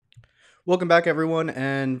Welcome back, everyone.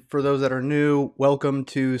 And for those that are new, welcome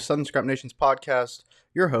to Southern Scrap Nation's podcast.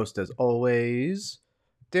 Your host, as always,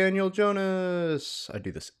 Daniel Jonas. I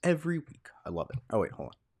do this every week. I love it. Oh, wait, hold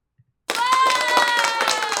on.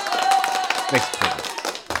 Makes it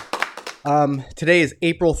clear. Today is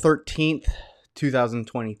April 13th,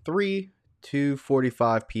 2023,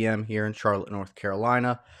 2:45 p.m. here in Charlotte, North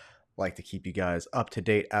Carolina. Like to keep you guys up to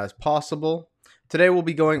date as possible. Today we'll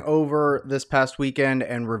be going over this past weekend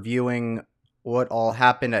and reviewing what all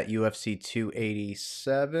happened at UFC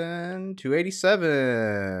 287.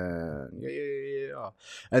 287. Yeah.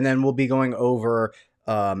 And then we'll be going over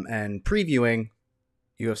and previewing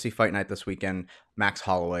UFC Fight Night this weekend. Max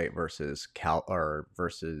Holloway versus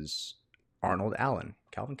versus Arnold Allen.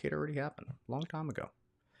 Calvin Cater already happened a long time ago.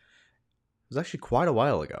 It was actually quite a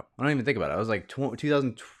while ago. I don't even think about it. I was like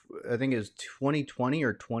 2000. I think it was 2020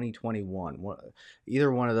 or 2021.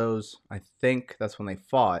 Either one of those. I think that's when they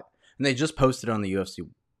fought, and they just posted on the UFC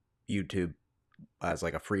YouTube as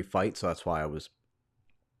like a free fight. So that's why I was.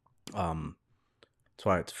 That's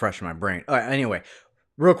why it's fresh in my brain. Anyway,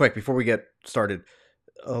 real quick before we get started,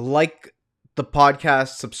 like the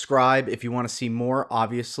podcast, subscribe if you want to see more.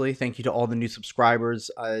 Obviously, thank you to all the new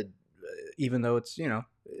subscribers. Even though it's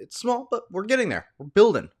it's small, but we're getting there. We're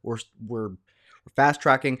building. We're fast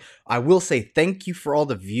tracking. I will say thank you for all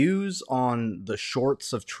the views on the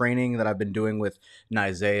shorts of training that I've been doing with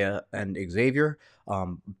Nizea and Xavier.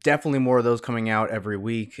 Definitely more of those coming out every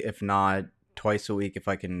week, if not twice a week, if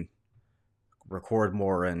I can record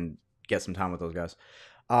more and get some time with those guys.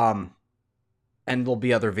 And there'll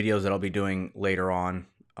be other videos that I'll be doing later on.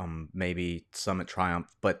 Maybe Summit Triumph.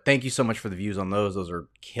 But thank you so much for the views on those. Those are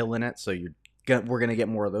killing it. So we're going to get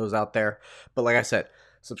more of those out there. But like I said,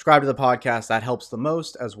 subscribe to the podcast. That helps the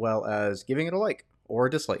most, as well as giving it a like or a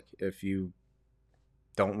dislike if you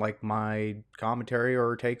don't like my commentary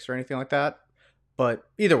or takes or anything like that. But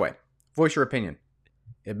either way, voice your opinion.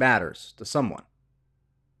 It matters to someone.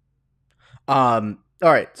 All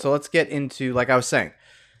right, so let's get into, like I was saying,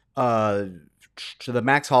 the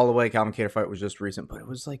Max Holloway Calvin Cater fight was just recent, but it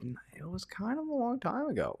was kind of a long time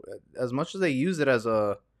ago. As much as they use it as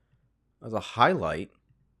a highlight,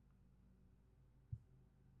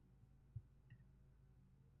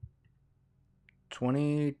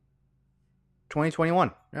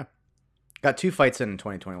 2021. Yeah, got two fights in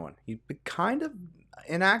 2021. He's been kind of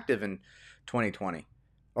inactive in 2020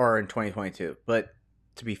 or in 2022, but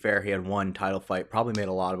to be fair, he had one title fight, probably made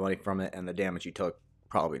a lot of money from it, and the damage he took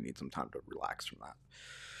probably needs some time to relax from that.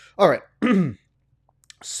 All right.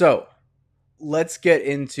 So let's get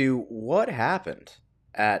into what happened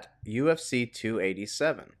at UFC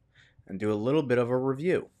 287 and do a little bit of a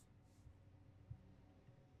review.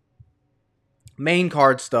 Main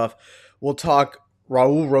card stuff. We'll talk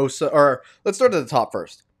Raul Rosa, or let's start at the top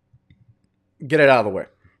first. Get it out of the way.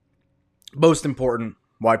 Most important,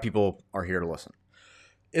 why people are here to listen.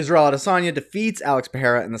 Israel Adesanya defeats Alex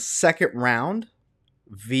Pereira in the second round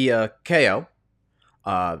via KO,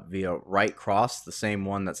 via right cross, the same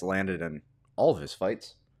one that's landed in all of his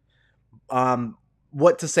fights.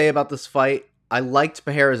 What to say about this fight? I liked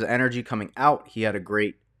Pereira's energy coming out. He had a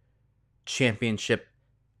great championship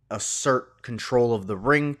assert control of the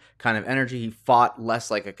ring kind of energy. He fought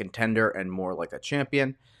less like a contender and more like a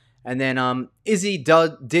champion. And then Izzy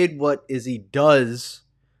did what Izzy does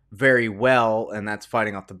very well, and that's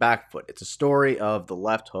fighting off the back foot. It's a story of the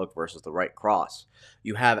left hook versus the right cross.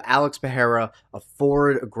 You have Alex Pereira, a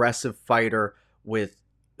forward aggressive fighter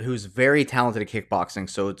who's very talented at kickboxing,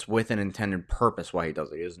 so it's with an intended purpose why he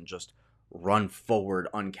does it. He doesn't just run forward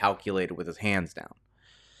uncalculated with his hands down.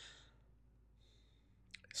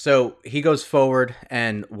 So he goes forward,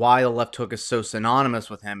 and why the left hook is so synonymous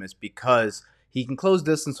with him is because he can close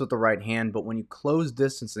distance with the right hand, but when you close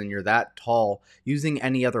distance and you're that tall, using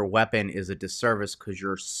any other weapon is a disservice because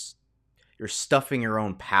you're stuffing your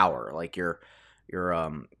own power. Like you're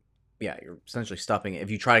essentially stuffing it. If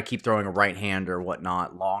you try to keep throwing a right hand or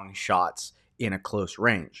whatnot, long shots in a close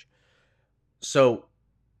range. So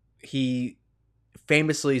he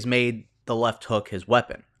famously has made the left hook his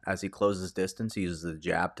weapon. As he closes distance, he uses the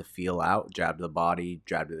jab to feel out, jab to the body,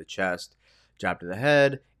 jab to the chest, jab to the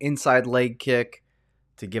head, inside leg kick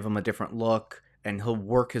to give him a different look, and he'll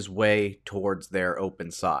work his way towards their open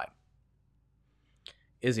side.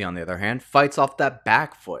 Izzy, on the other hand, fights off that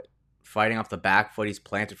back foot. Fighting off the back foot, he's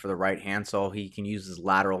planted for the right hand, so he can use his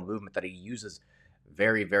lateral movement that he uses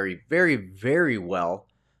very, very, very, very well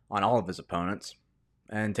on all of his opponents.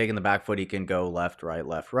 And taking the back foot, he can go left,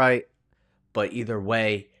 right. But either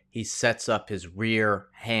way, he sets up his rear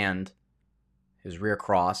hand, his rear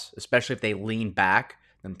cross, especially if they lean back.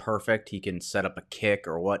 then perfect. He can set up a kick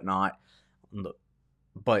or whatnot.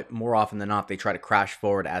 But more often than not, they try to crash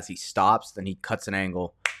forward as he stops. Then he cuts an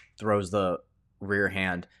angle, throws the rear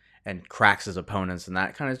hand, and cracks his opponents. And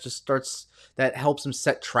that kind of just starts, that helps him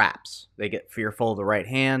set traps. They get fearful of the right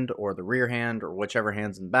hand or the rear hand or whichever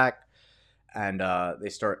hand's in the back. And they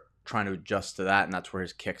start trying to adjust to that. And that's where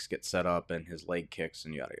his kicks get set up and his leg kicks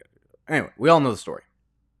and yada yada. Anyway, we all know the story.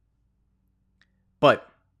 But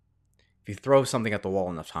if you throw something at the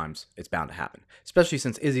wall enough times, it's bound to happen. Especially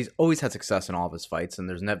since Izzy's always had success in all of his fights, and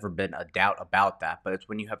there's never been a doubt about that. But it's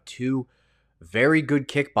when you have two very good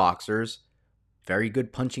kickboxers, very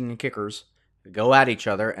good punching and kickers, go at each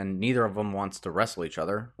other, and neither of them wants to wrestle each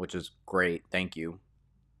other, which is great. Thank you.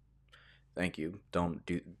 Thank you. Don't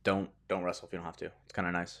wrestle if you don't have to. It's kind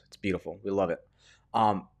of nice. It's beautiful. We love it.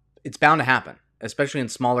 It's bound to happen, especially in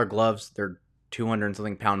smaller gloves. They're 200 and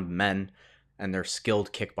something pound men, and they're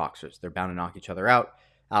skilled kickboxers. They're bound to knock each other out.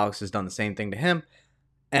 Alex has done the same thing to him.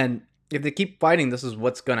 And if they keep fighting, this is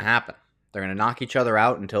what's going to happen. They're going to knock each other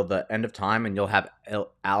out until the end of time, and you'll have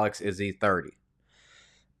Alex Izzy 30.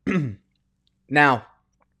 Now,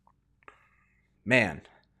 man,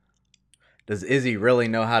 does Izzy really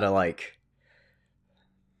know how to,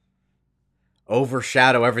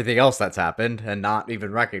 overshadow everything else that's happened and not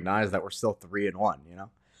even recognize that we're still 3-1, you know?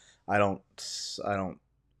 I don't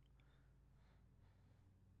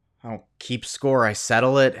keep score. I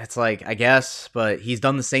settle it. It's like, I guess, but he's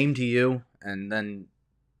done the same to you, and then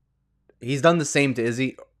he's done the same to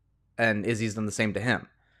Izzy, and Izzy's done the same to him.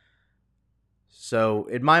 So,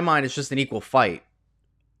 in my mind, it's just an equal fight.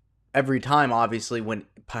 Every time, obviously, when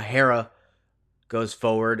Pajera goes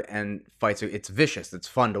forward and fights, it's vicious. It's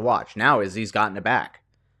fun to watch. Now, Izzy's gotten it back.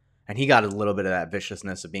 And he got a little bit of that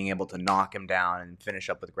viciousness of being able to knock him down and finish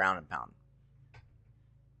up with ground and pound.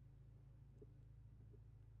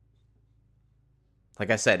 Like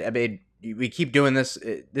I said, I mean, we keep doing this.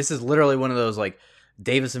 This is literally one of those,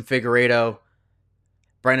 Davis and Figueiredo,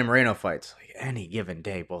 Brandon Moreno fights. Any given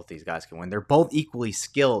day, both these guys can win. They're both equally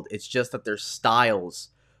skilled. It's just that their styles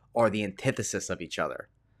are the antithesis of each other.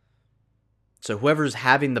 So whoever's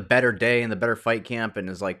having the better day and the better fight camp and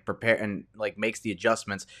is prepared and makes the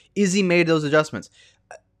adjustments, Izzy made those adjustments.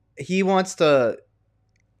 He wants to.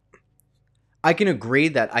 I can agree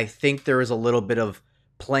that I think there is a little bit of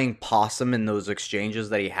playing possum in those exchanges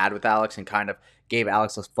that he had with Alex and kind of gave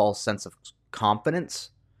Alex a false sense of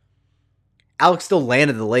confidence. Alex still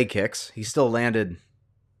landed the leg kicks. He still landed.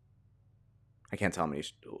 I can't tell how many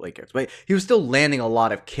leg kicks, but he was still landing a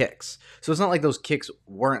lot of kicks. So it's not like those kicks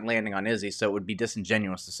weren't landing on Izzy, so it would be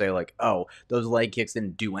disingenuous to say, oh, those leg kicks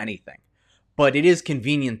didn't do anything. But it is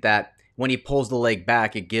convenient that when he pulls the leg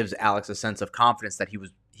back, it gives Alex a sense of confidence that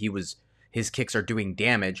his kicks are doing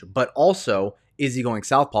damage, but also Izzy going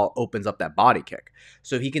southpaw opens up that body kick.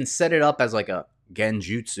 So he can set it up as a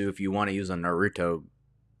genjutsu if you want to use a Naruto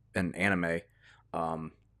and anime.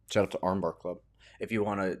 Shout out to Armbar Club if you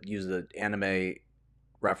want to use the anime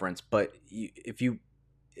reference, but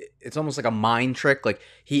it's almost like a mind trick.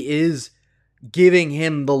 He is giving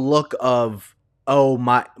him the look of, oh,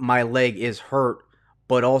 my leg is hurt,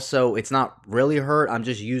 but also it's not really hurt. I'm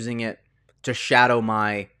just using it to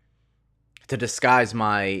to disguise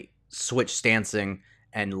my switch stancing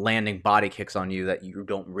and landing body kicks on you that you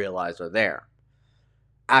don't realize are there.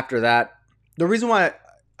 After that, the reason why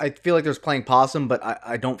I feel like there's playing possum, but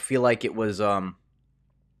I don't feel like it was, I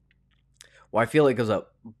feel like it was a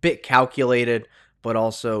bit calculated, but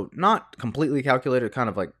also not completely calculated, kind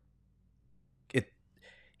of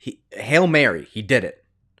Hail Mary, he did it.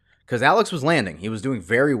 Because Alex was landing. He was doing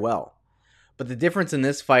very well. But the difference in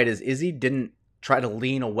this fight is Izzy didn't try to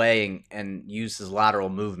lean away and use his lateral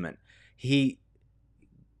movement.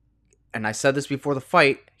 And I said this before the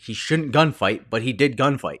fight, he shouldn't gunfight, but he did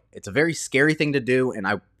gunfight. It's a very scary thing to do, and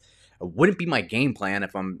it wouldn't be my game plan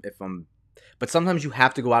if I'm. But sometimes you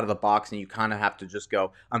have to go out of the box, and you kind of have to just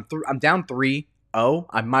go, I'm down 3-0,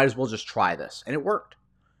 I might as well just try this. And it worked.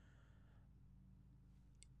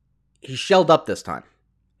 He shelled up this time.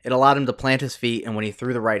 It allowed him to plant his feet, and when he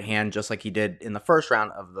threw the right hand, just like he did in the first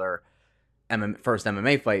round of their first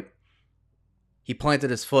MMA fight, he planted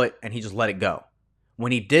his foot, and he just let it go.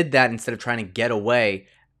 When he did that, instead of trying to get away,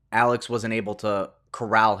 Alex wasn't able to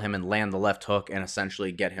corral him and land the left hook and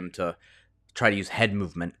essentially get him to try to use head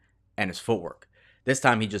movement and his footwork. This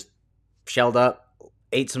time he just shelled up,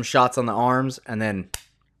 ate some shots on the arms, and then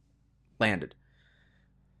landed.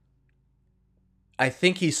 I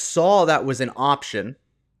think he saw that was an option.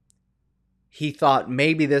 He thought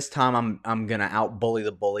maybe this time I'm gonna out bully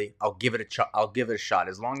the bully. I'll give it a shot.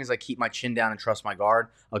 As long as I keep my chin down and trust my guard,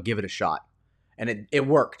 I'll give it a shot. And it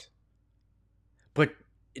worked. But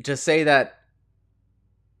to say that,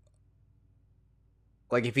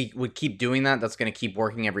 like, if he would keep doing that, that's going to keep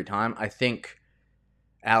working every time. I think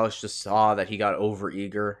Alex just saw that he got over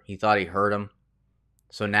eager. He thought he hurt him.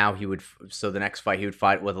 So now he would, so the next fight, he would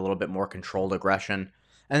fight with a little bit more controlled aggression.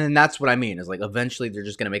 And then that's what I mean is like eventually they're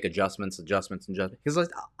just going to make adjustments. Because like,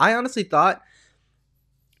 I honestly thought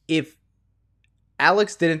if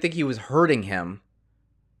Alex didn't think he was hurting him,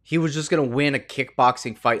 he was just going to win a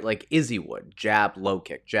kickboxing fight like Izzy would. Jab, low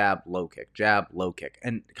kick, jab, low kick, jab, low kick.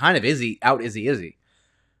 And kind of Izzy.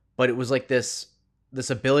 But it was like this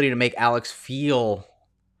ability to make Alex feel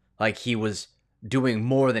like he was doing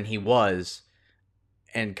more than he was,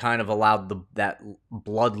 and kind of allowed that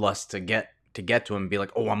bloodlust to get to him and be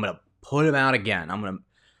like, oh, I'm gonna put him out again. I'm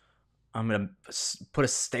gonna put a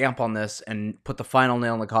stamp on this and put the final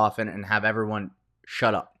nail in the coffin and have everyone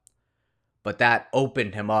shut up. But that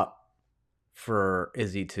opened him up for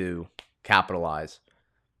Izzy to capitalize.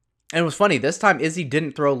 And it was funny, this time Izzy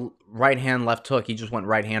didn't throw right hand, left hook. He just went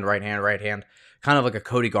right hand, right hand, right hand. Kind of like a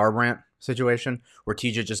Cody Garbrandt situation where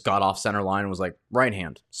TJ just got off center line and was like, right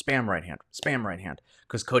hand, spam right hand, spam right hand.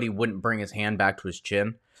 Because Cody wouldn't bring his hand back to his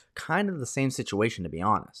chin. Kind of the same situation, to be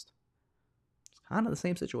honest. Kind of the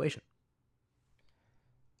same situation.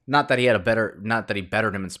 Not that he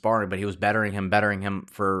bettered him in sparring, but he was bettering him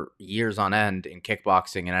for years on end in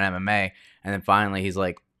kickboxing and in MMA. And then finally he's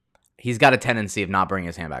like, he's got a tendency of not bringing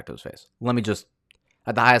his hand back to his face.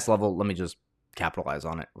 At the highest level, let me just capitalize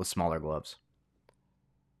on it with smaller gloves.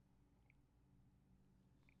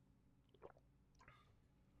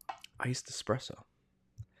 Iced espresso.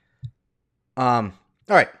 All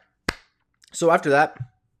right. So after that,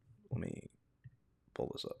 let me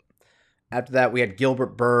pull this up. After that, we had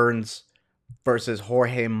Gilbert Burns versus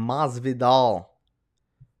Jorge Masvidal.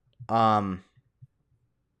 Okay,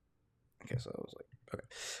 so I was like,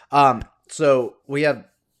 okay. So we have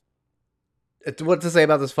what to say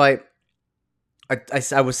about this fight.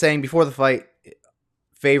 I was saying before the fight,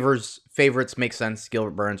 favorites make sense.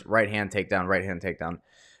 Gilbert Burns, right hand takedown.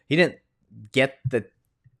 He didn't get the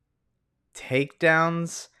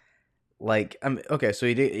takedowns. Like, okay, so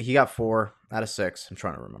he got 4 out of 6. I'm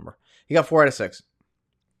trying to remember. He got 4 out of 6.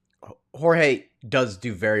 Jorge does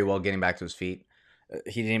do very well getting back to his feet.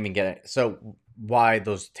 He didn't even get it. So why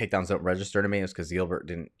those takedowns don't register to me is because Gilbert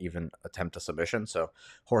didn't even attempt a submission. So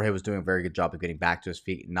Jorge was doing a very good job of getting back to his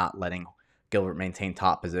feet, not letting Gilbert maintain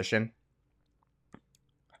top position.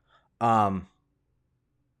 But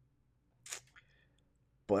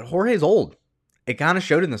Jorge's old. It kind of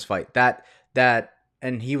showed in this fight that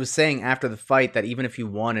and he was saying after the fight that even if he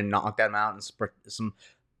won and knocked him out in some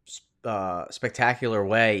spectacular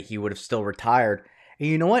way, he would have still retired. And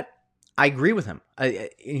you know what? I agree with him. A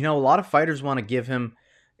lot of fighters want to give him,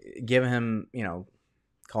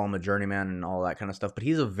 call him a journeyman and all that kind of stuff. But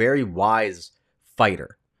he's a very wise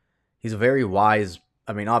fighter. He's a very wise,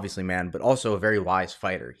 obviously man, but also a very wise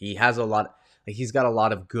fighter. He has he's got a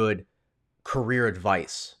lot of good career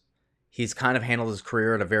advice. He's kind of handled his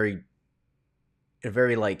career in a very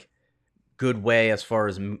good way as far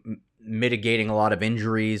as mitigating a lot of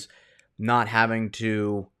injuries, not having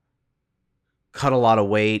to cut a lot of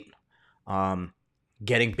weight,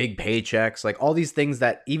 getting big paychecks, like all these things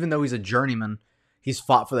that even though he's a journeyman, he's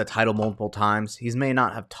fought for the title multiple times. He may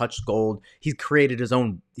not have touched gold. He created his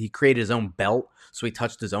own belt, so he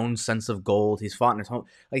touched his own sense of gold. He's fought in his home.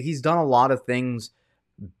 Like, he's done a lot of things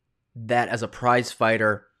that as a prize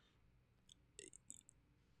fighter,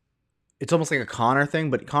 it's almost like a Conor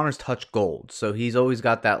thing, but Conor's touched gold. So he's always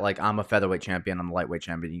got that, like, I'm a featherweight champion, I'm a lightweight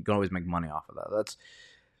champion. You can always make money off of that.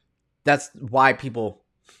 That's why people,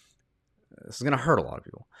 this is going to hurt a lot of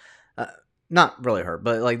people. Not really hurt,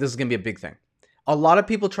 but like, this is going to be a big thing. A lot of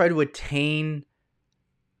people try to attain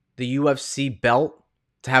the UFC belt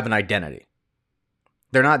to have an identity.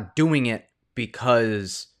 They're not doing it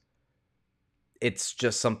because it's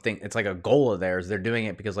just something, it's like a goal of theirs. They're doing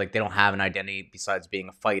it because, like, they don't have an identity besides being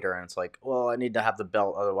a fighter. And it's like, well, I need to have the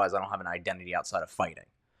belt. Otherwise, I don't have an identity outside of fighting.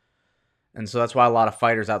 And so that's why a lot of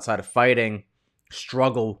fighters outside of fighting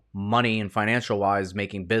struggle money and financial wise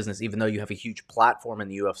making business, even though you have a huge platform in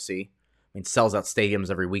the UFC. Sells out stadiums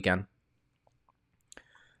every weekend.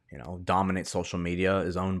 Dominates social media,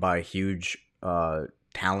 is owned by a huge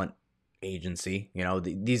talent agency.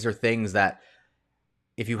 These are things that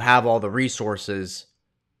if you have all the resources,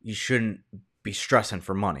 you shouldn't be stressing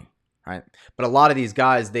for money, right? But a lot of these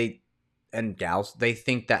guys, and gals, they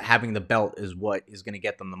think that having the belt is what is going to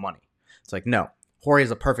get them the money. It's like, no. Jorge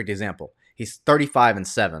is a perfect example. He's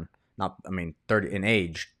 35-7. 30 in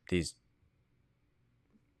age. He's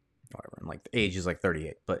whatever. In age, he's like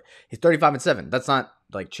 38, but he's 35-7. That's not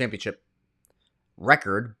like championship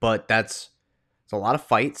record, but it's a lot of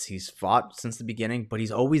fights. He's fought since the beginning, but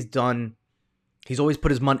he's always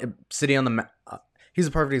put his city on the map. He's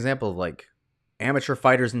a perfect example of like amateur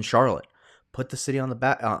fighters in Charlotte. Put the city on the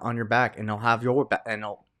back on your back, and they'll have your back, and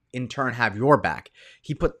they'll in turn have your back.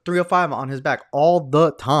 He put 305 on his back all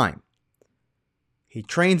the time. He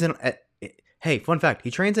trains hey, fun fact,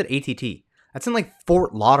 he trains at ATT. That's in like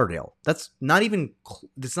Fort Lauderdale. It's not even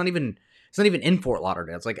in Fort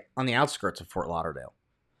Lauderdale. It's like on the outskirts of Fort Lauderdale.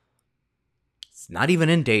 It's not even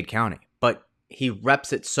in Dade County, but he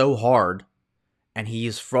reps it so hard, and he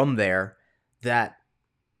is from there, that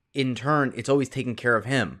in turn it's always taking care of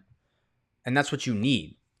him. And that's what you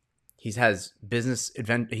need. He's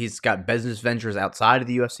got business ventures outside of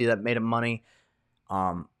the UFC that made him money.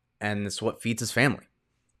 And it's what feeds his family.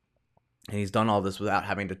 And he's done all this without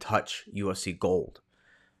having to touch UFC gold.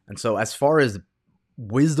 And so as far as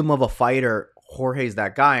wisdom of a fighter, Jorge's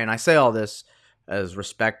that guy. And I say all this as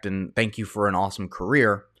respect and thank you for an awesome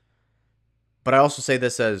career. But I also say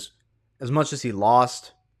this as much as he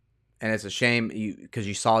lost, and it's a shame because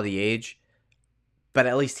you saw the age, but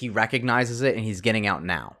at least he recognizes it and he's getting out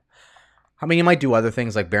now. I mean, he might do other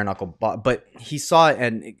things like bare knuckle, but he saw it,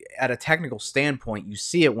 and at a technical standpoint, you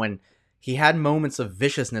see it when he had moments of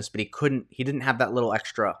viciousness, but he didn't have that little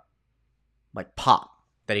extra like pop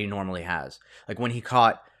that he normally has. Like when he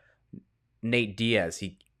caught Nate Diaz,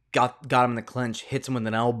 he got him in the clinch, hits him with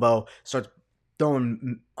an elbow, starts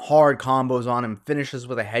throwing hard combos on him, finishes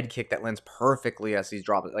with a head kick that lands perfectly as he's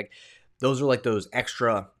dropping. Like those are like that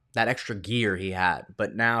extra gear he had.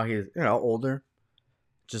 But now he's, older,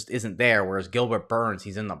 just isn't there. Whereas Gilbert Burns,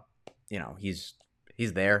 he's in the, he's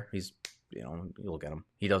there. He's, you look at him.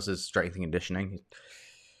 He does his strength and conditioning. He's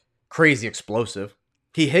crazy explosive.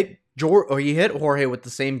 He hit Jorge with the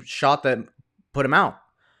same shot that put him out,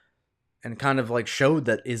 and kind of like showed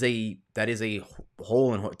that is a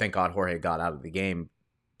hole in. Thank God Jorge got out of the game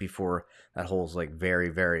before that hole's like very,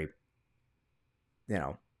 very,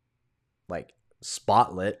 like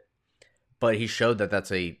spotlit. But he showed that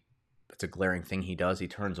that's a glaring thing he does. He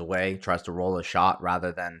turns away, tries to roll a shot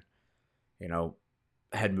rather than,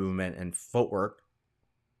 head movement and footwork.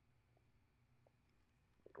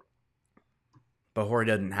 But Jorge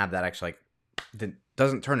doesn't have that actually.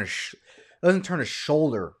 Doesn't turn his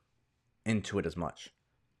shoulder into it as much.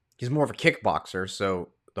 He's more of a kickboxer, so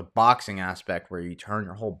the boxing aspect where you turn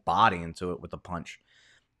your whole body into it with a punch.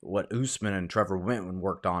 What Usman and Trevor Whitman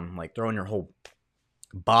worked on, like throwing your whole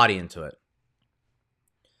body into it.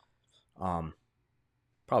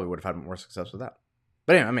 Probably would have had more success with that.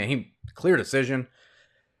 But anyway, he clear decision.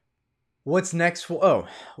 What's next for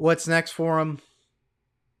him?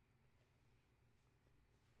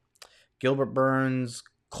 Gilbert Burns,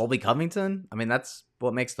 Colby Covington. That's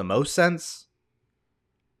what makes the most sense.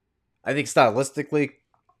 I think stylistically,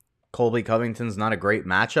 Colby Covington's not a great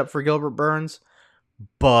matchup for Gilbert Burns,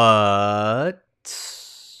 but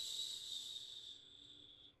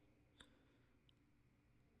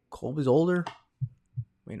Colby's older.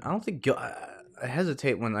 I don't think I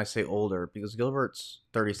hesitate when I say older because Gilbert's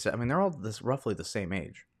 37. They're all roughly the same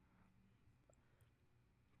age.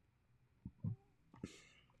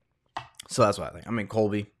 So that's what I think.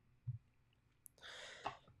 Colby.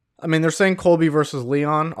 They're saying Colby versus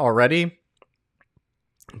Leon already,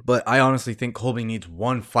 but I honestly think Colby needs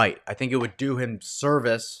one fight. I think it would do him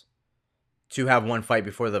service to have one fight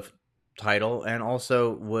before the title, and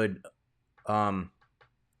also would,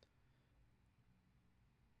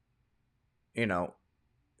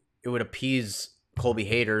 it would appease Colby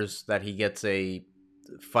haters that he gets a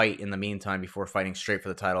fight in the meantime before fighting straight for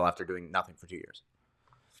the title after doing nothing for 2 years.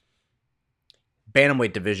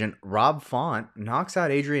 Bantamweight division, Rob Font knocks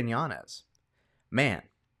out Adrian Yanez. Man,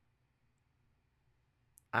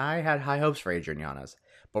 I had high hopes for Adrian Yanez,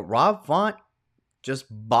 but Rob Font just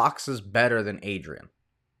boxes better than Adrian.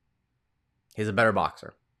 He's a better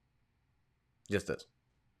boxer. Just is.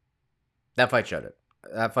 That fight showed it.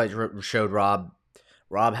 That fight showed Rob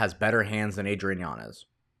has better hands than Adrian Yanez.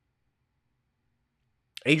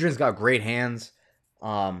 Adrian's got great hands,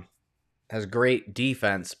 has great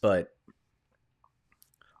defense, but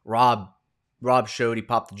Rob showed he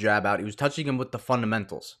popped the jab out. He was touching him with the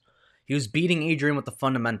fundamentals. He was beating Adrian with the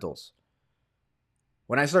fundamentals.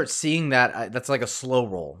 When I start seeing that, that's like a slow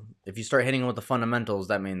roll. If you start hitting him with the fundamentals,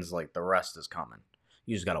 that means like the rest is coming.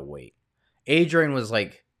 You just gotta wait. Adrian was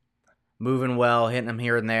like moving well, hitting him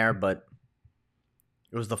here and there, but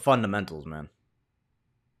it was the fundamentals, man.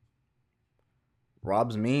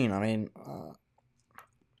 Rob's mean.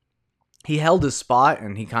 He held his spot,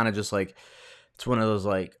 and he kind of just like, it's one of those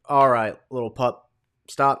like, all right, little pup,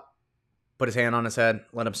 stop, put his hand on his head,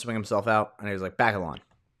 let him swing himself out, and he was like, back of the line.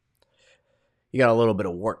 You got a little bit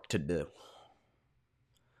of work to do.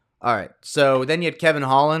 All right, so then you had Kevin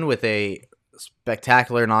Holland with a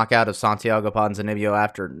spectacular knockout of Santiago Ponzinibbio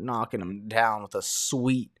after knocking him down with a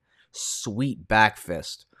sweet, sweet back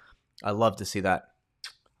fist. I love to see that.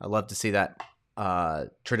 I love to see that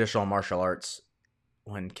traditional martial arts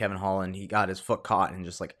when Kevin Holland, he got his foot caught and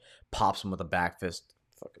just like pops him with a back fist,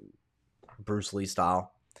 fucking Bruce Lee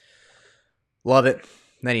style. Love it.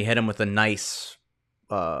 Then he hit him with a nice,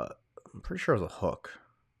 I'm pretty sure it was a hook.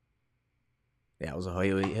 Yeah, it was a hook.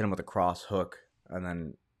 He hit him with a cross hook and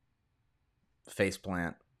then face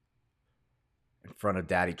plant in front of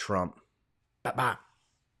Daddy Trump. Ba-ba.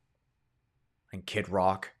 And Kid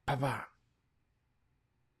Rock. Ba-ba.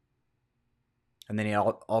 And then he had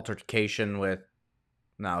altercation with...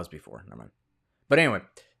 No, it was before. Never mind. But anyway,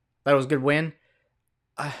 that was a good win.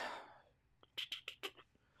 I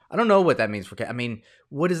don't know what that means for... I mean,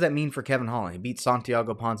 what does that mean for Kevin Holland? He beat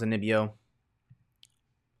Santiago Ponzinibbio.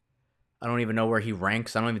 I don't even know where he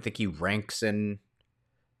ranks. I don't even think he ranks in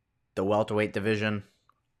the welterweight division.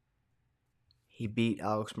 He beat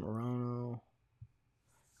Alex Morono.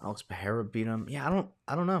 Alex Pereira beat him. Yeah,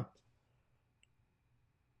 I don't know.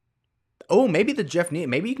 Oh, maybe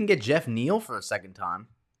maybe you can get Jeff Neal for a second time.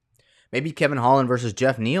 Maybe Kevin Holland versus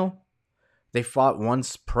Jeff Neal. They fought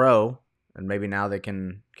once pro, and maybe now they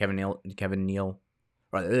can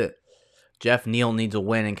Jeff Neal needs a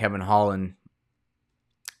win, and Kevin Holland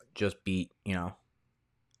just beat,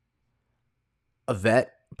 a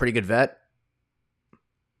vet, pretty good vet.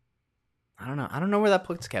 I don't know. I don't know where that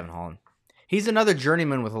puts Kevin Holland. He's another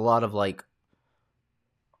journeyman with a lot of like...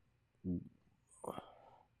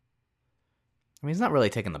 I mean, he's not really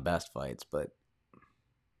taking the best fights, but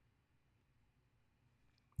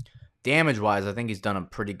damage-wise, I think he's done a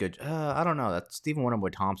pretty good... I don't know. That Stephen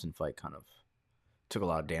Wonderboy Thompson fight kind of took a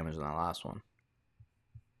lot of damage in that last one.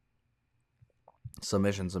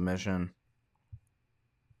 Submission.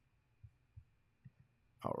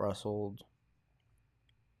 Out-wrestled.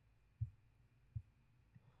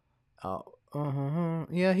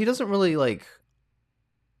 Yeah, he doesn't really, like...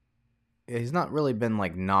 Yeah, he's not really been,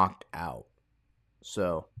 like, knocked out.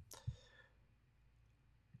 So...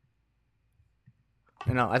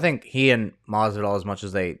 I think he and Masvidal, as much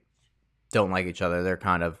as they don't like each other, they're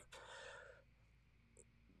kind of,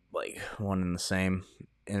 like, one and the same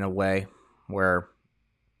in a way, where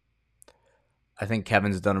I think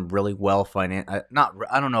Kevin's done really well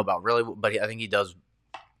I don't know about really, but I think he does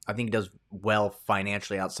well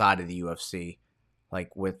financially outside of the UFC,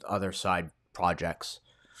 like with other side projects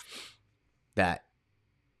that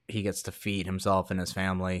he gets to feed himself and his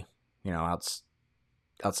family,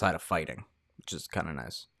 outside of fighting, which is kind of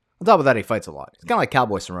nice. On top of that, he fights a lot. He's kind of like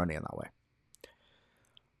Cowboy Cerrone in that way.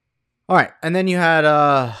 All right, and then you had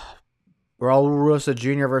Raul Rosa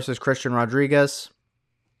Jr. versus Christian Rodriguez.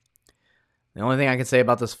 The only thing I can say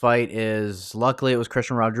about this fight is, luckily, it was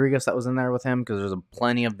Christian Rodriguez that was in there with him, because there's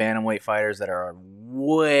plenty of bantamweight fighters that are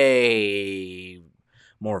way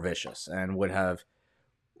more vicious and would have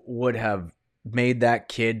made that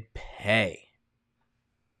kid pay.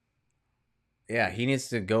 Yeah, he needs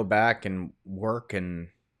to go back and work, and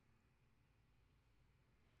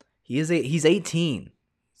he's 18.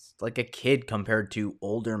 He's like a kid compared to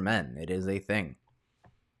older men. It is a thing.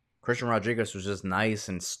 Christian Rodriguez was just nice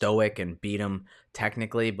and stoic and beat him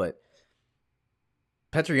technically, but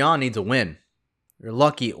Petr Yan needs a win. You're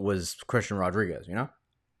lucky it was Christian Rodriguez,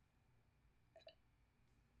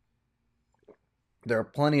 There are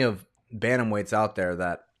plenty of bantamweights out there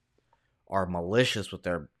that are malicious with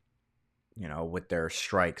their, with their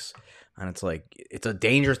strikes. And it's like, it's a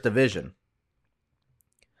dangerous division.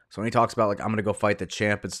 So when he talks about, like, I'm going to go fight the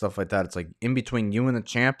champ and stuff like that, it's like, in between you and the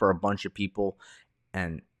champ are a bunch of people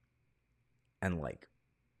and like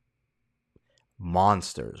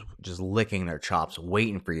monsters just licking their chops,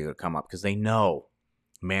 waiting for you to come up, because they know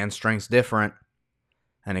man's strength's different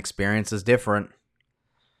and experience is different.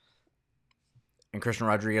 And Christian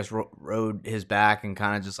Rodriguez rode his back and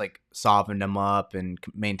kind of just like softened him up and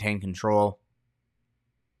maintained control.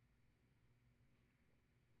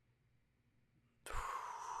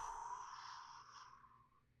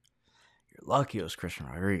 You're lucky it was Christian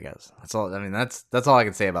Rodriguez. That's all. I mean, that's all I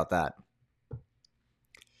can say about that.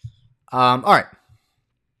 All right.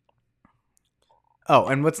 Oh,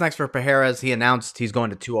 and what's next for Pereira? He announced he's going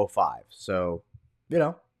to 205. So,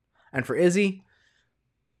 and for Izzy,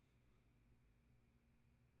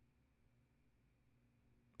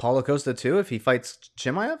 Paulo Costa too, if he fights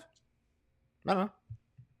Chimaev? I don't know.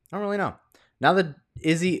 I don't really know. Now that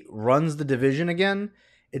Izzy runs the division again,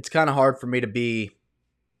 it's kind of hard for me to be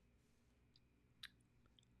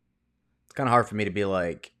It's kind of hard for me to be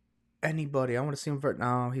like, anybody. I want to see him fight.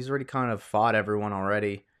 No, he's already kind of fought everyone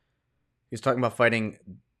already. He was talking about fighting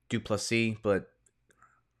Duplessis, but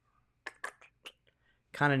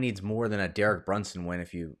kind of needs more than a Derek Brunson win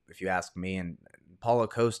if you ask me. And Paulo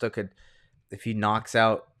Costa could, if he knocks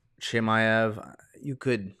out Chimaev, you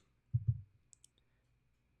could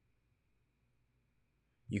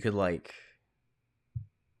like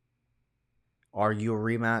argue a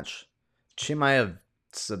rematch. Chimaev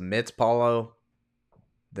submits Paulo,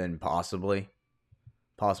 then possibly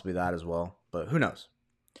that as well. But who knows?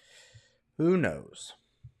 Who knows?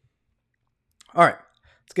 All right,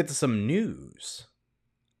 let's get to some news.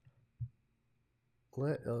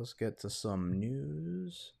 Let us get to some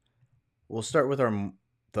news. We'll start with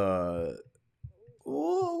we'll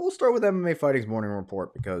start with MMA Fighting's morning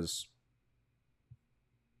report because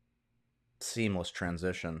seamless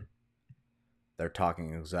transition. They're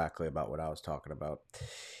talking exactly about what I was talking about.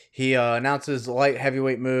 He announces light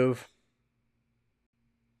heavyweight move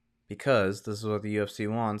because this is what the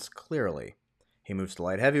UFC wants, clearly. He moves to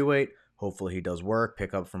light heavyweight. Hopefully he does work,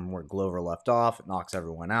 pick up from where Glover left off, knocks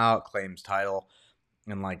everyone out, claims title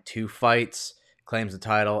in like 2 fights, claims the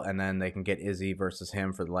title, and then they can get Izzy versus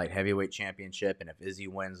him for the light heavyweight championship. And if Izzy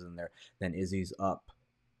wins, then Izzy's up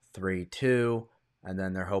 3-2. And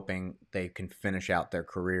then they're hoping they can finish out their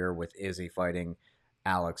career with Izzy fighting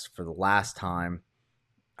Alex for the last time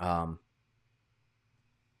as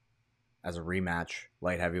a rematch,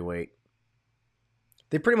 light heavyweight.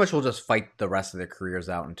 They pretty much will just fight the rest of their careers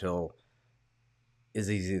out until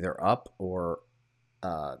Izzy's either up or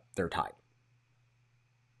they're tied.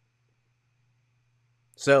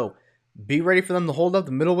 So be ready for them to hold up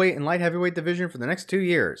the middleweight and light heavyweight division for the next 2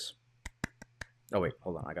 years. Oh, wait,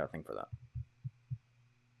 hold on. I got to think for that.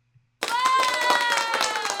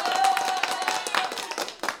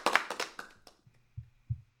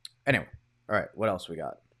 Anyway, all right, what else we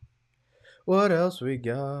got?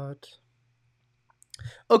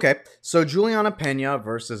 Okay, so Juliana Pena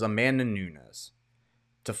versus Amanda Nunes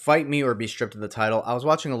to fight me or be stripped of the title. I was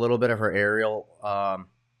watching a little bit of her aerial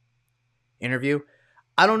interview.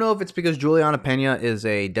 I don't know if it's because Juliana Pena is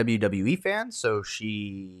a WWE fan, so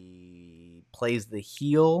she plays the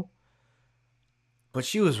heel, but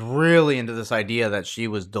she was really into this idea that she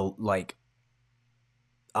was like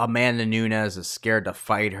Amanda Nunes is scared to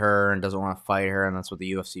fight her and doesn't want to fight her, and that's what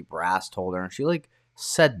the UFC brass told her. And she like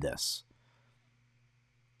said this,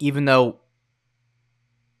 even though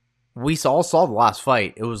we all saw the last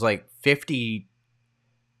fight. It was like 50.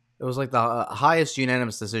 It was like the highest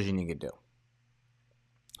unanimous decision you could do.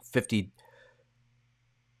 50,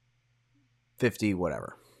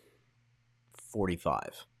 whatever.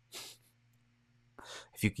 45.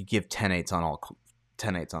 If you could give 10-8s on all.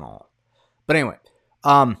 10-8s on all. But anyway,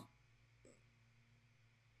 what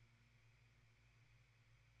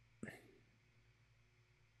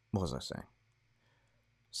was I saying?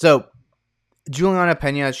 So, Juliana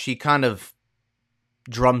Pena, she kind of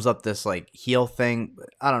drums up this like heel thing.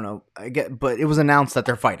 I don't know. But it was announced that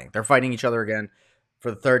they're fighting. They're fighting each other again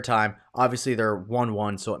for the 3rd time. Obviously, they're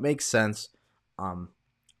 1-1, so it makes sense.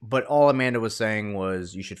 But all Amanda was saying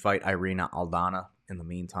was you should fight Irina Aldana in the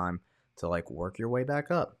meantime to like work your way back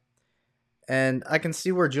up. And I can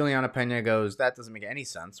see where Juliana Pena goes, that doesn't make any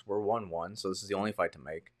sense. We're 1-1, so this is the only fight to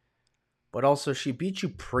make. But also, she beat you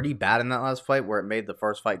pretty bad in that last fight where it made the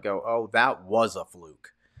first fight go, oh, that was a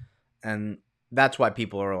fluke. And that's why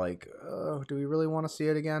people are like, oh, do we really want to see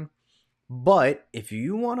it again? But if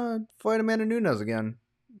you want to fight Amanda Nunes again,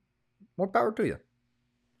 more power to you.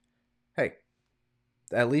 Hey,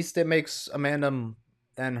 at least it makes Amanda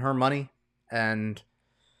and her money. And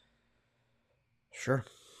sure,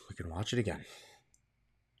 we can watch it again.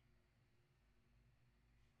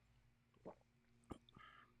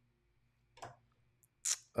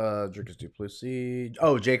 Dricus Duplessis.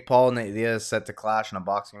 Oh, Jake Paul and Nate Diaz set to clash in a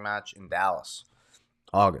boxing match in Dallas,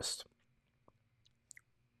 August.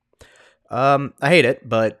 I hate it,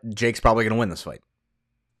 but Jake's probably going to win this fight.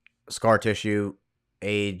 Scar tissue,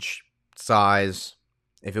 age, size.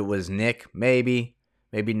 If it was Nick, maybe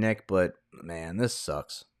Nick, but man, this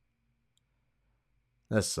sucks.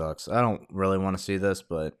 This sucks. I don't really want to see this,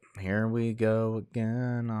 but here we go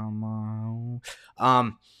again on my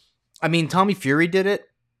own. I mean, Tommy Fury did it.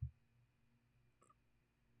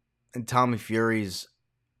 And Tommy Fury's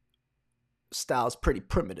style is pretty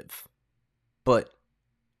primitive. But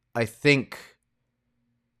I think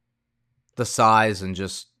the size and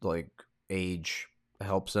just like age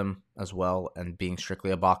helps him as well, and being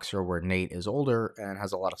strictly a boxer where Nate is older and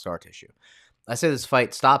has a lot of scar tissue. I say this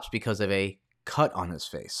fight stops because of a cut on his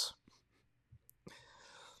face.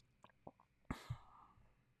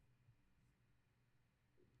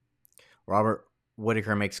 Robert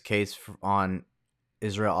Whitaker makes case on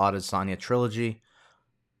Israel Adesanya trilogy.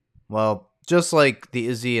 Well, just like the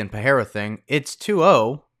Izzy and Pereira thing, it's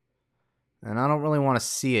 2-0, and I don't really want to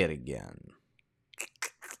see it again.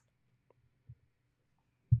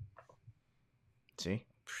 See?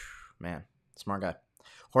 Man, smart guy.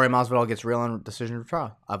 Jorge Masvidal gets real on decision to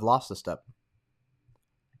trial. I've lost a step.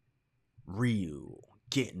 Real.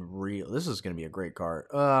 Getting real. This is gonna be a great card.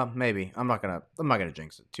 Maybe. I'm not gonna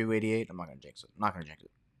jinx it. 288. I'm not gonna jinx it. Not gonna jinx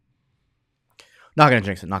it. Not gonna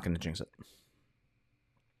jinx it. Not gonna jinx it.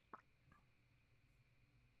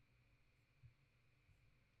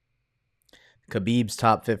 Khabib's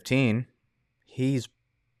top 15. He's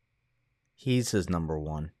his number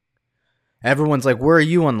one. Everyone's like, where are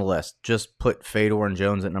you on the list? Just put Fedor and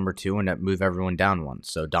Jones at number 2 and that move everyone down one.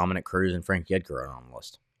 So Dominic Cruz and Frankie Edgar are on the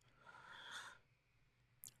list.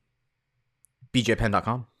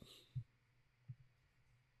 BJPen.com.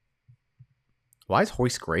 Why is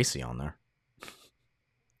Hoist Gracie on there?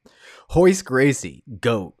 Hoist Gracie.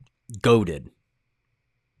 Goated.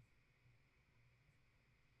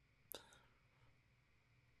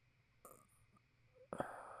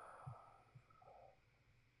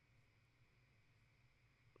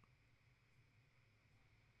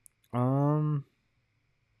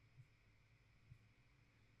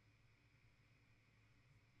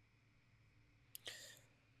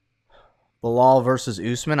 Bilal versus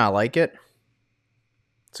Usman. I like it.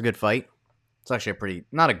 It's a good fight. It's actually a pretty,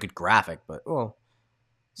 not a good graphic, but, well,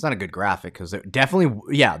 it's not a good graphic because it definitely,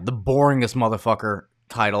 yeah, the boringest motherfucker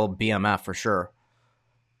title, BMF for sure.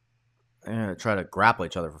 And try to grapple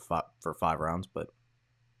each other for 5 rounds, but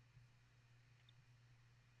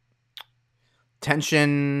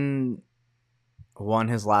Tenshin won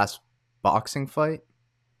his last boxing fight.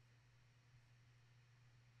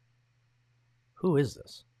 Who is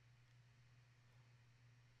this?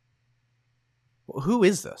 Who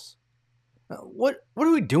is this? What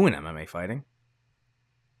are we doing MMA fighting?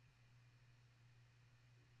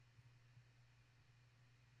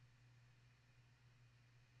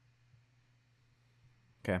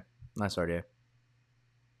 Okay, nice RDA.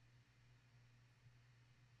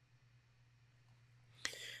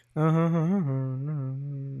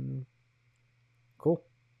 Cool.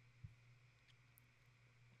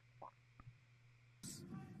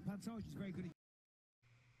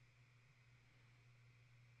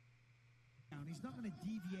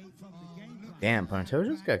 Damn,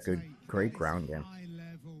 Pantoja's got great ground game.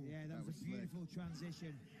 Yeah, that was a beautiful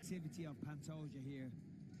transition. Activity of Pantoja here.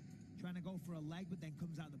 Trying to go for a leg, but then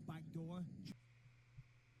comes out the back door.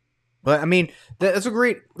 But I mean, that's a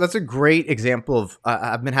great example of.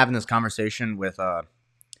 I've been having this conversation with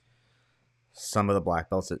some of the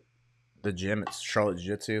black belts at the gym. It's Charlotte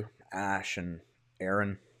Jiu-Jitsu, Ash and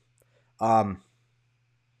Aaron.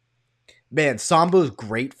 Man, Sambo's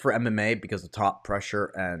great for MMA because of top pressure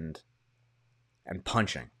and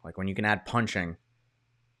punching. Like when you can add punching,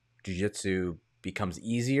 jiu-jitsu becomes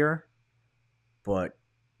easier, but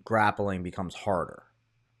grappling becomes harder.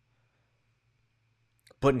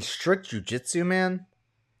 But in strict jiu-jitsu, man,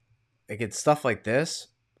 like it's stuff like this,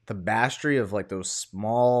 the mastery of like those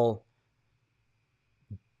small,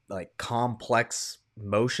 like complex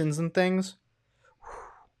motions and things,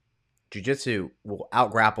 jiu-jitsu will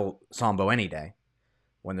out-grapple Sambo any day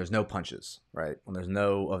when there's no punches, right? When there's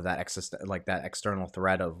no of that that external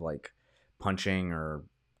threat of like punching or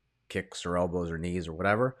kicks or elbows or knees or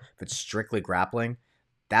whatever. If it's strictly grappling,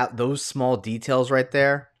 those small details right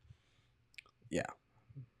there, yeah,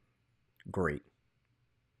 great.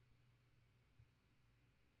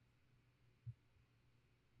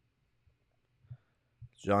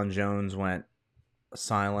 John Jones went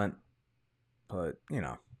silent, but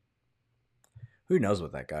who knows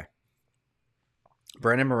with that guy.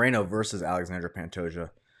 Brandon Moreno versus Alexander Pantoja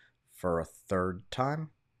for a 3rd time,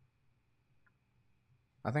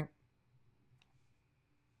 I think.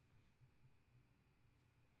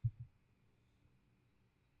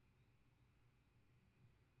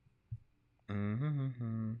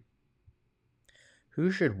 Mm-hmm.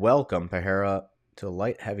 Who should welcome Pereira to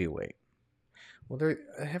light heavyweight? Well,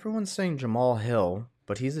 everyone's saying Jamal Hill,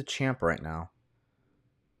 but he's a champ right now.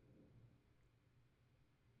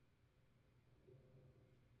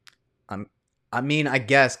 I mean, I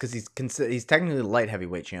guess because he's technically the light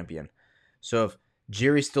heavyweight champion. So if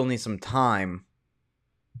Jiri still needs some time,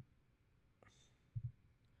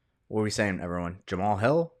 what are we saying, everyone? Jamal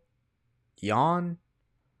Hill, Jan.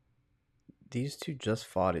 These two just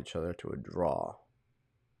fought each other to a draw.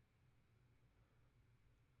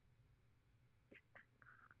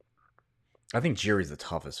 I think Jiri's the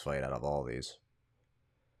toughest fight out of all these.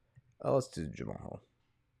 Oh, let's do Jamal Hill.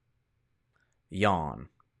 Yawn.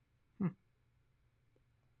 Hmm.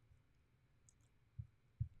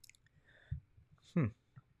 Hmm.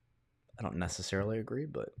 I don't necessarily agree,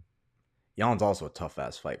 but Yawn's also a tough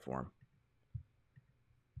ass fight for him.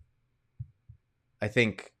 I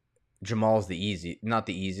think Jamal's not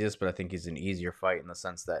the easiest, but I think he's an easier fight in the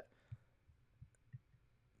sense that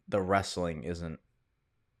the wrestling isn't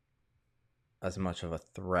as much of a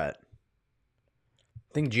threat.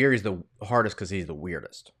 I think Jerry's the hardest because he's the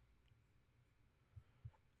weirdest.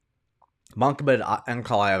 Mankabed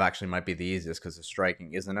Ankalaev actually might be the easiest because his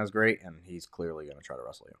striking isn't as great, and he's clearly going to try to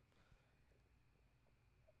wrestle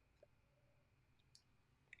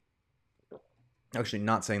you. Actually,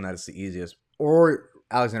 not saying that it's the easiest, or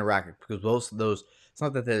Alexander Rakic, because both of those. It's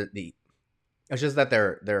not that the. It's just that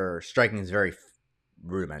their striking is very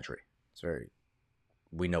rudimentary. It's very.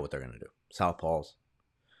 We know what they're going to do. Southpaws,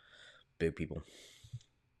 big people.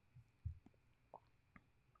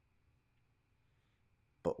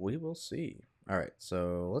 But we will see. All right,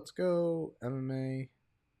 so let's go MMA.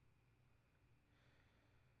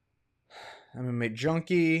 MMA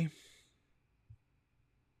Junkie.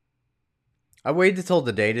 I waited until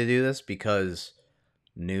the day to do this because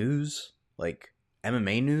news, like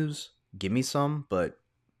MMA news, give me some, but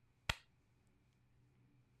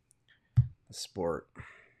the sport.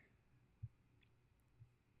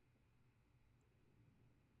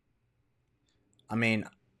 I mean,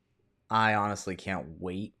 I honestly can't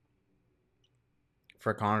wait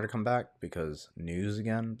for Connor to come back because news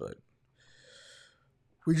again, but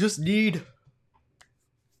we just need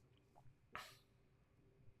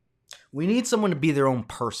someone to be their own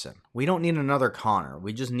person. We don't need another Connor.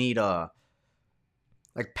 We just need a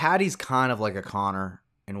like Patty's kind of like a Connor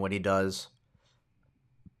in what he does.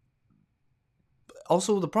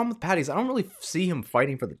 Also, the problem with Patty is I don't really see him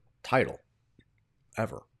fighting for the title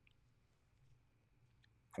ever.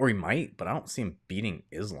 Or he might, but I don't see him beating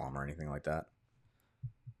Islam or anything like that.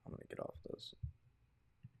 I'm gonna get off this.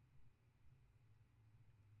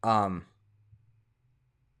 Um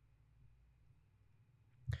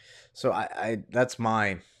so I that's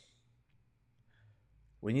my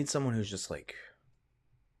we need someone who's just like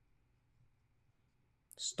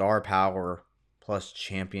star power plus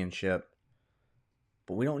championship.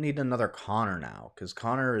 But we don't need another Connor now because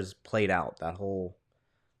Connor is played out. That whole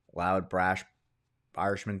loud, brash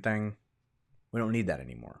Irishman thing. We don't need that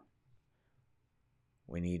anymore.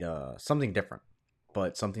 We need something different,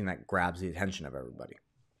 but something that grabs the attention of everybody.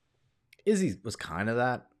 Izzy was kind of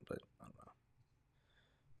that, but I don't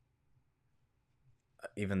know.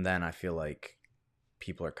 Even then, I feel like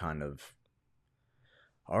people are kind of,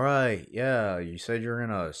 all right, yeah, you said you're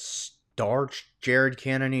gonna starch Jared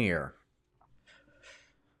Cannonier.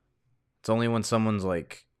 It's only when someone's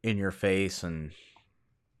like in your face, and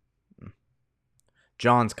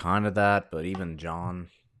John's kind of that, but even John,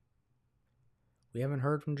 we haven't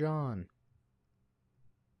heard from John.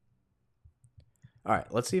 All right,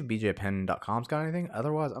 let's see if bjpenn.com's got anything.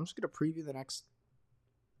 Otherwise, I'm just gonna preview the next.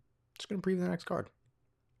 Just gonna preview the next card.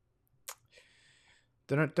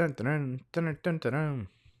 Dun, dun, dun, dun, dun, dun, dun.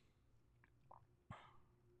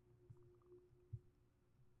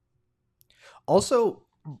 Also,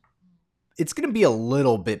 it's gonna be a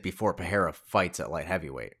little bit before Pereira fights at light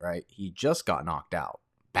heavyweight, right? He just got knocked out.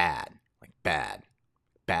 Bad, like bad,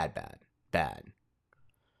 bad, bad, bad.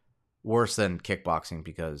 Worse than kickboxing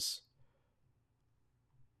because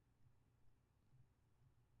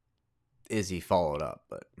Izzy followed up,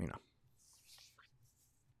 but you know.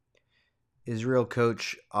 Israel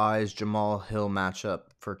coach eyes Jamal Hill matchup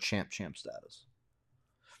for champ status.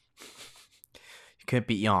 You couldn't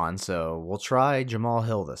beat Jan, so we'll try Jamal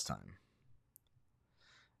Hill this time.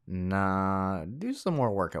 Nah, do some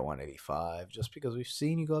more work at 185, just because we've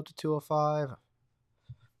seen you go up to 205.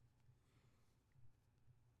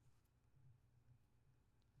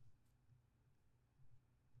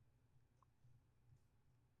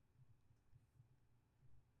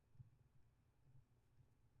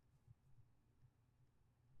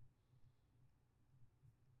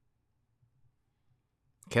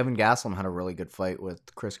 Kevin Gastelum had a really good fight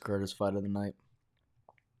with Chris Curtis, fight of the night.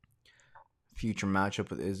 Future matchup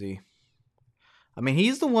with Izzy. I mean,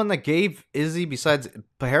 he's the one that gave Izzy, besides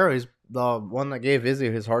Pereira, he's the one that gave Izzy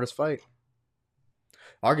his hardest fight.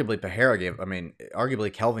 Arguably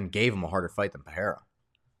Kelvin gave him a harder fight than Pereira.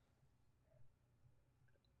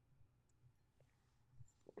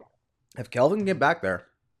 If Kelvin can get back there,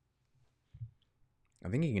 I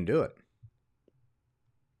think he can do it.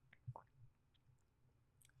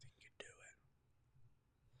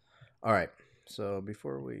 All right. So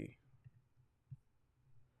before we.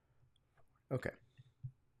 Okay.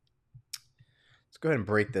 Let's go ahead and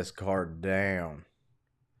break this card down.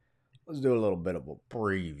 Let's do a little bit of a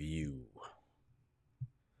preview.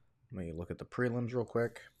 Let me look at the prelims real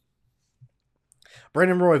quick.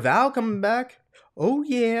 Brandon Royval coming back. Oh,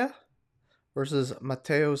 yeah. Versus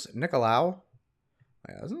Mateos Nicolau.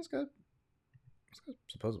 Yeah, isn't this good? This guy's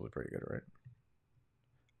supposedly pretty good, right?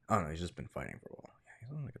 Oh, no, he's just been fighting for a while. Yeah, he's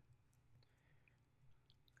only like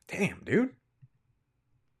damn, dude.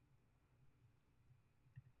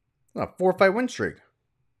 A 4-fight win streak.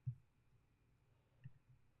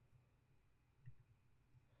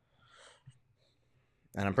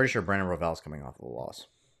 And I'm pretty sure Brandon Royval's coming off of a loss.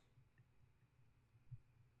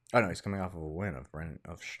 Oh, no, he's coming off of a win of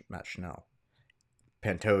Matt Schnell.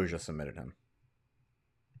 Pantoja submitted him.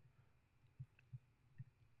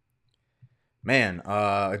 Man,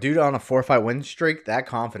 a dude on a 4-fight win streak, that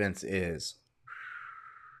confidence is...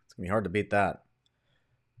 It's going to be hard to beat that.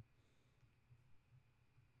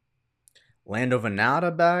 Lando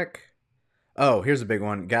Venata back. Oh, here's a big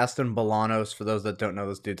one. Gaston Bolanos. For those that don't know,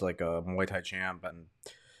 this dude's like a Muay Thai champ and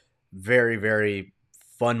very, very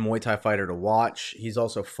fun Muay Thai fighter to watch. He's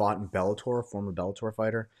also fought in Bellator, former Bellator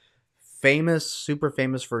fighter. Famous, super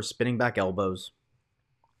famous for spinning back elbows.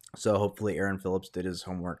 So hopefully Aaron Phillips did his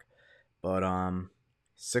homework. But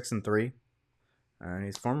 6-3. And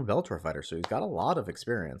he's a former Bellator fighter, so he's got a lot of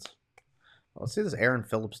experience. Let's see this Aaron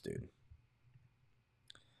Phillips dude.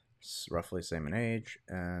 It's roughly same in age,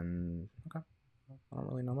 and okay. I don't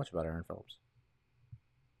really know much about Aaron Phillips.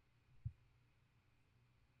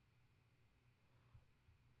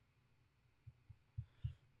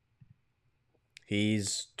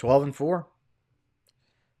 He's 12-4.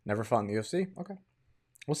 Never fought in the UFC. Okay,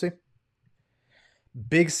 we'll see.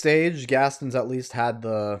 Big stage. Gaston's at least had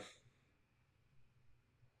the,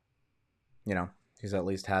 he's at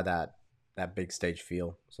least had that big stage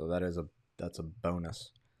feel. So that's a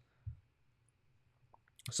bonus.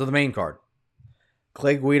 So the main card.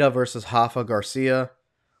 Clay Guida versus Rafa Garcia.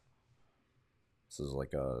 This is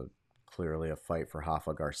like clearly a fight for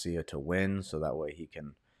Rafa Garcia to win, so that way he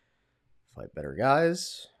can fight better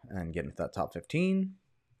guys and get into that top 15.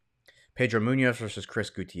 Pedro Munoz versus Chris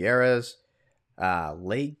Gutierrez.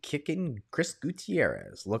 Leg kicking Chris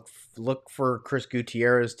Gutierrez. Look for Chris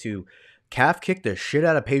Gutierrez to calf kick the shit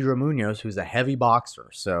out of Pedro Munoz, who's a heavy boxer.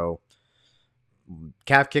 So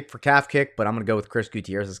calf kick for calf kick, but I'm going to go with Chris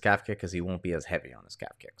Gutierrez's calf kick because he won't be as heavy on his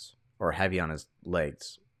calf kicks or heavy on his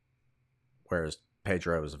legs. Whereas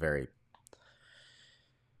Pedro is very,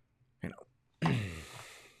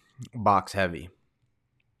 box heavy.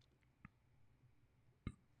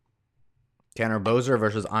 Tanner Boser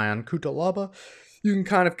versus Ion Cutelaba. You can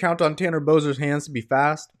kind of count on Tanner Boser's hands to be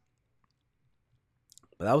fast.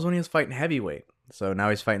 But that was when he was fighting heavyweight. So now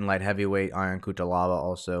he's fighting light heavyweight. Ion Cutelaba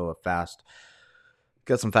also a fast.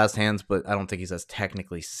 Got some fast hands, but I don't think he's as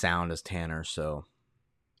technically sound as Tanner. So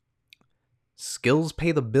skills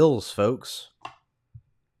pay the bills, folks.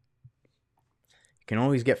 You can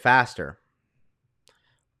always get faster.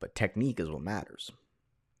 But technique is what matters.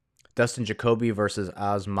 Dustin Jacoby versus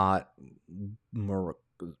Azmat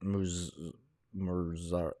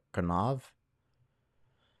Murzakhanov.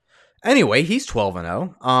 Anyway, he's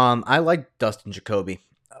 12-0. I like Dustin Jacoby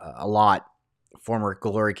a lot. Former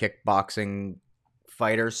Glory kickboxing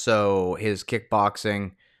fighter, so his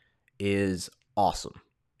kickboxing is awesome.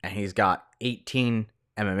 And he's got 18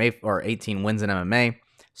 MMA or 18 wins in MMA,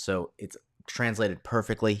 so it's translated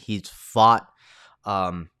perfectly. He's fought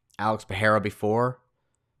Alex Pereira before.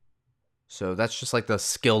 So that's just like the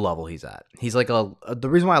skill level he's at. He's like the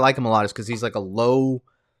reason why I like him a lot is because he's like a low,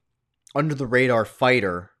 under the radar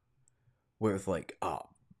fighter with like a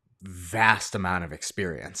vast amount of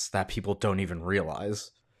experience that people don't even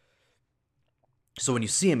realize. So when you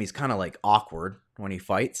see him, he's kind of like awkward when he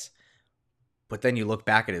fights. But then you look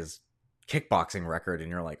back at his kickboxing record and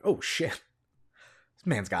you're like, oh shit, this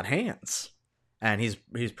man's got hands. And he's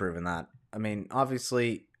proven that. I mean,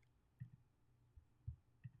 obviously,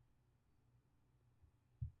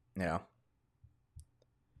 Khalil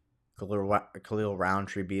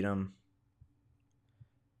Roundtree beat him.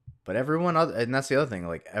 But everyone other, and that's the other thing,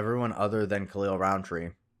 like everyone other than Khalil Roundtree,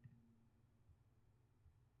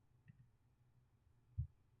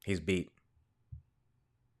 he's beat.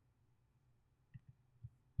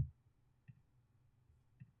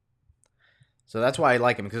 So that's why I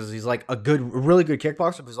like him, because he's like a really good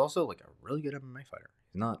kickboxer, but he's also like a really good MMA fighter.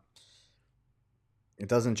 He's not. He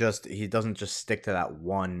doesn't just stick to that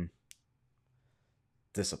one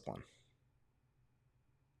discipline.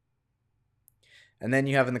 And then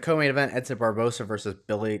you have in the co-main event Edson Barbosa versus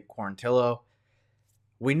Billy Quarantillo.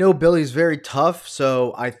 We know Billy's very tough,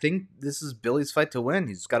 so I think this is Billy's fight to win.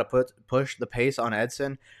 He's got to push the pace on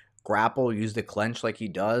Edson, grapple, use the clinch like he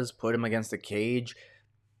does, put him against the cage,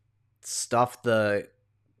 stuff the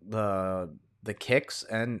the kicks,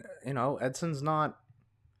 and Edson's not.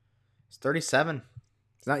 He's 37.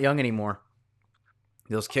 He's not young anymore.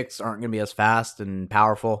 Those kicks aren't going to be as fast and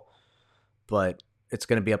powerful, but it's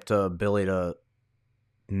going to be up to Billy to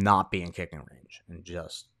not be in kicking range and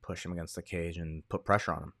just push him against the cage and put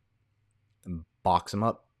pressure on him and box him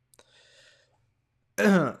up.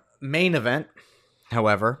 Main event,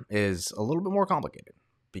 however, is a little bit more complicated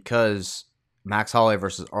because Max Holloway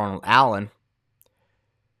versus Arnold Allen.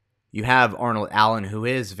 You have Arnold Allen, who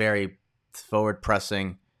is very forward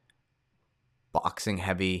pressing, boxing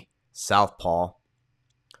heavy, southpaw,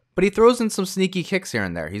 but he throws in some sneaky kicks here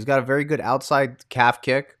and there. He's got a very good outside calf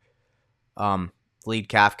kick, lead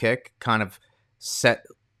calf kick, sets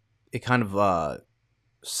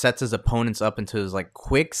his opponents up into his like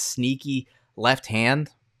quick, sneaky left hand.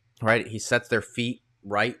 Right, he sets their feet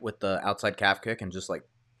right with the outside calf kick and just like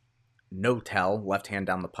no tell left hand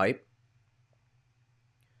down the pipe.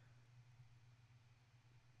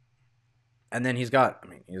 And then he's got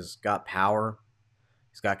power,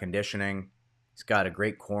 he's got conditioning, he's got a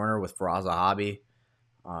great corner with Faraz Zahabi.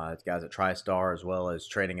 He's guys at TriStar as well as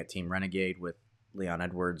trading at Team Renegade with Leon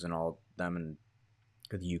Edwards and all them in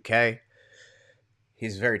the UK.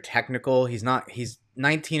 He's very technical. He's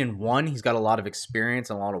 19-1. He's got a lot of experience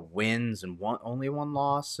and a lot of wins and only one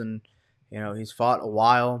loss. And, he's fought a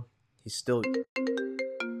while. He's still...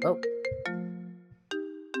 Oh.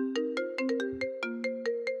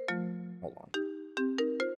 Hold on.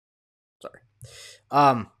 Sorry.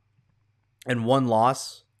 And one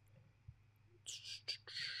loss.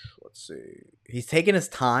 Let's see. He's taken his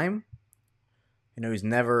time. He's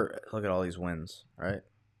never... Look at all these wins, right?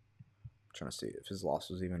 I'm trying to see if his loss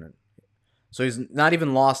was even... So he's not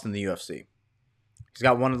even lost in the UFC. He's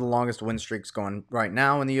got one of the longest win streaks going right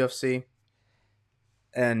now in the UFC.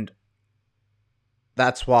 And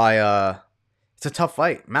that's why it's a tough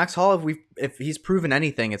fight. Max Holloway, if he's proven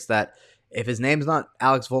anything, it's that if his name's not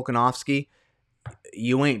Alex Volkanovski,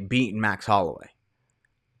 you ain't beating Max Holloway.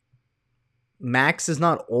 Max is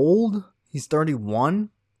not old. He's 31.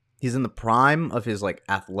 He's in the prime of his like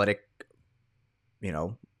athletic,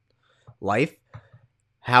 life.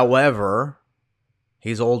 However,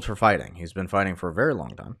 he's old for fighting. He's been fighting for a very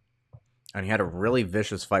long time. And he had a really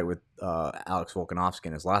vicious fight with Alex Volkanovski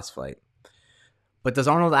in his last fight. But does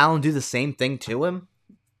Arnold Allen do the same thing to him?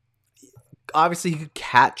 Obviously, he could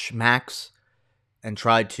catch Max and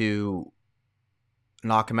try to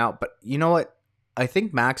knock him out. But you know what? I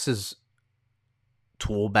think Max's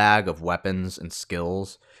tool bag of weapons and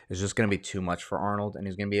skills is just going to be too much for Arnold. And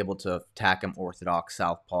he's going to be able to attack him orthodox,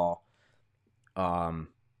 southpaw,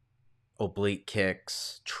 oblique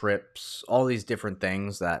kicks, trips, all these different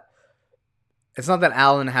things that it's not that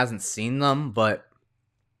Allen hasn't seen them, but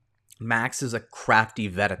Max is a crafty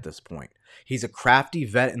vet at this point. He's a crafty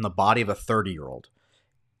vet in the body of a 30-year-old.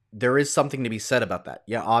 There is something to be said about that.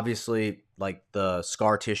 Yeah, obviously, like the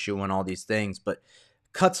scar tissue and all these things, but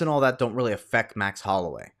cuts and all that don't really affect Max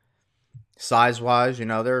Holloway. Size-wise,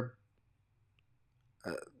 they're...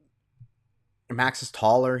 Max is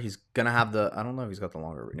taller. He's going to have I don't know if he's got the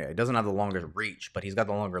longer... Yeah, he doesn't have the longer reach, but he's got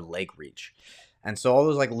the longer leg reach. And so all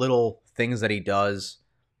those like little things that he does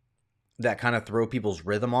that kind of throw people's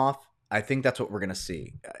rhythm off, I think that's what we're going to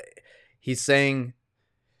see. He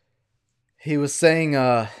was saying,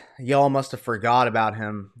 y'all must have forgot about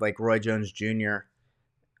him, like Roy Jones Jr.,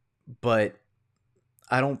 but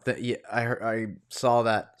I don't think... Yeah, I saw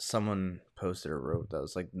that someone posted or wrote that.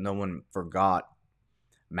 Was like, no one forgot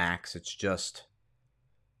Max. It's just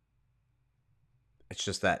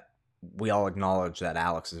that we all acknowledge that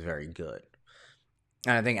Alex is very good.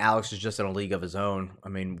 And I think Alex is just in a league of his own. I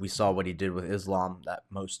mean, we saw what he did with Islam that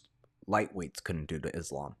most lightweights couldn't do to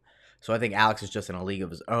Islam. So I think Alex is just in a league of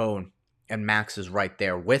his own, and Max is right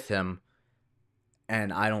there with him.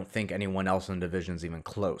 And I don't think anyone else in the division is even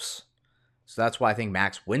close. So that's why I think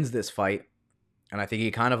Max wins this fight. And I think he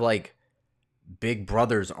kind of like big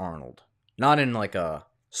brothers Arnold. Not in like a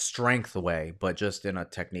strength way, but just in a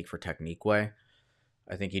technique for technique way.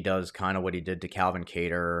 I think he does kind of what he did to Calvin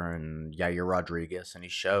Kattar and Yair Rodriguez, and he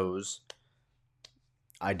shows,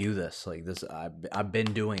 I do this. Like this, I've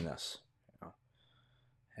been doing this.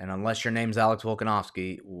 And unless your name's Alex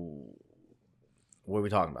Volkanovski, what are we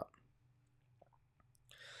talking about?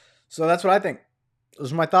 So that's what I think.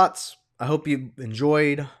 Those are my thoughts. I hope you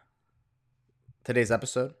enjoyed today's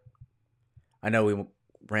episode. I know we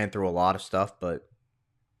ran through a lot of stuff, but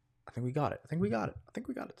I think we got it. I think we got it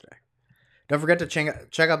today. Don't forget to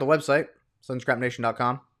check out the website,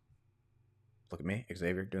 sunscrapnation.com. Look at me,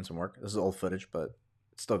 Xavier, doing some work. This is old footage, but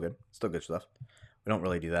it's still good. Still good stuff. We don't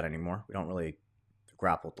really do that anymore. We don't really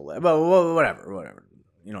grapple with the lab. But whatever.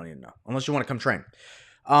 You don't need to know. Unless you want to come train.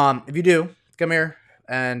 If you do, come here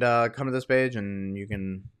and come to this page, and you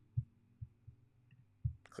can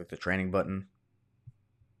click the training button.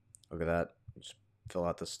 Look at that. Just fill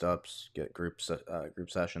out the steps, get group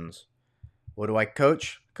sessions. What do I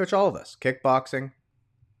coach? Coach all of this. Kickboxing,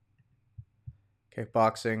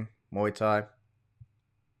 Muay Thai.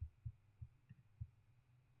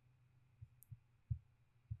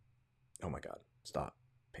 Oh my God. Stop.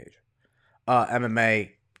 Page.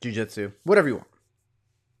 MMA, jiu-jitsu, whatever you want.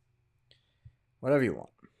 Whatever you want.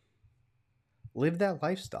 Live that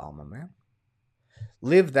lifestyle, my man.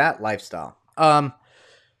 Live that lifestyle.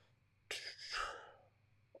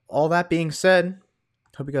 All that being said,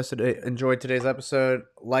 hope you guys enjoyed today's episode.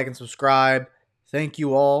 Like and subscribe. Thank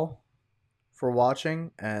you all for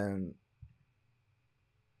watching and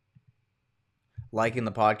liking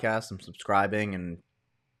the podcast and subscribing and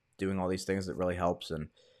doing all these things. That really helps and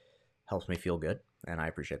helps me feel good, and I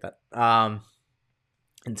appreciate that.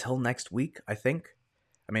 Until next week, I think.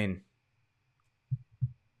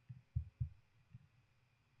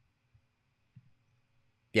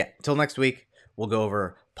 Until next week, we'll go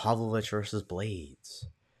over Pavlovich versus Blades.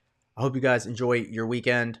 I hope you guys enjoy your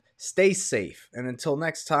weekend. Stay safe. And until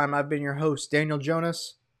next time, I've been your host, Daniel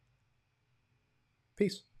Jonas.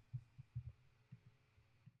 Peace.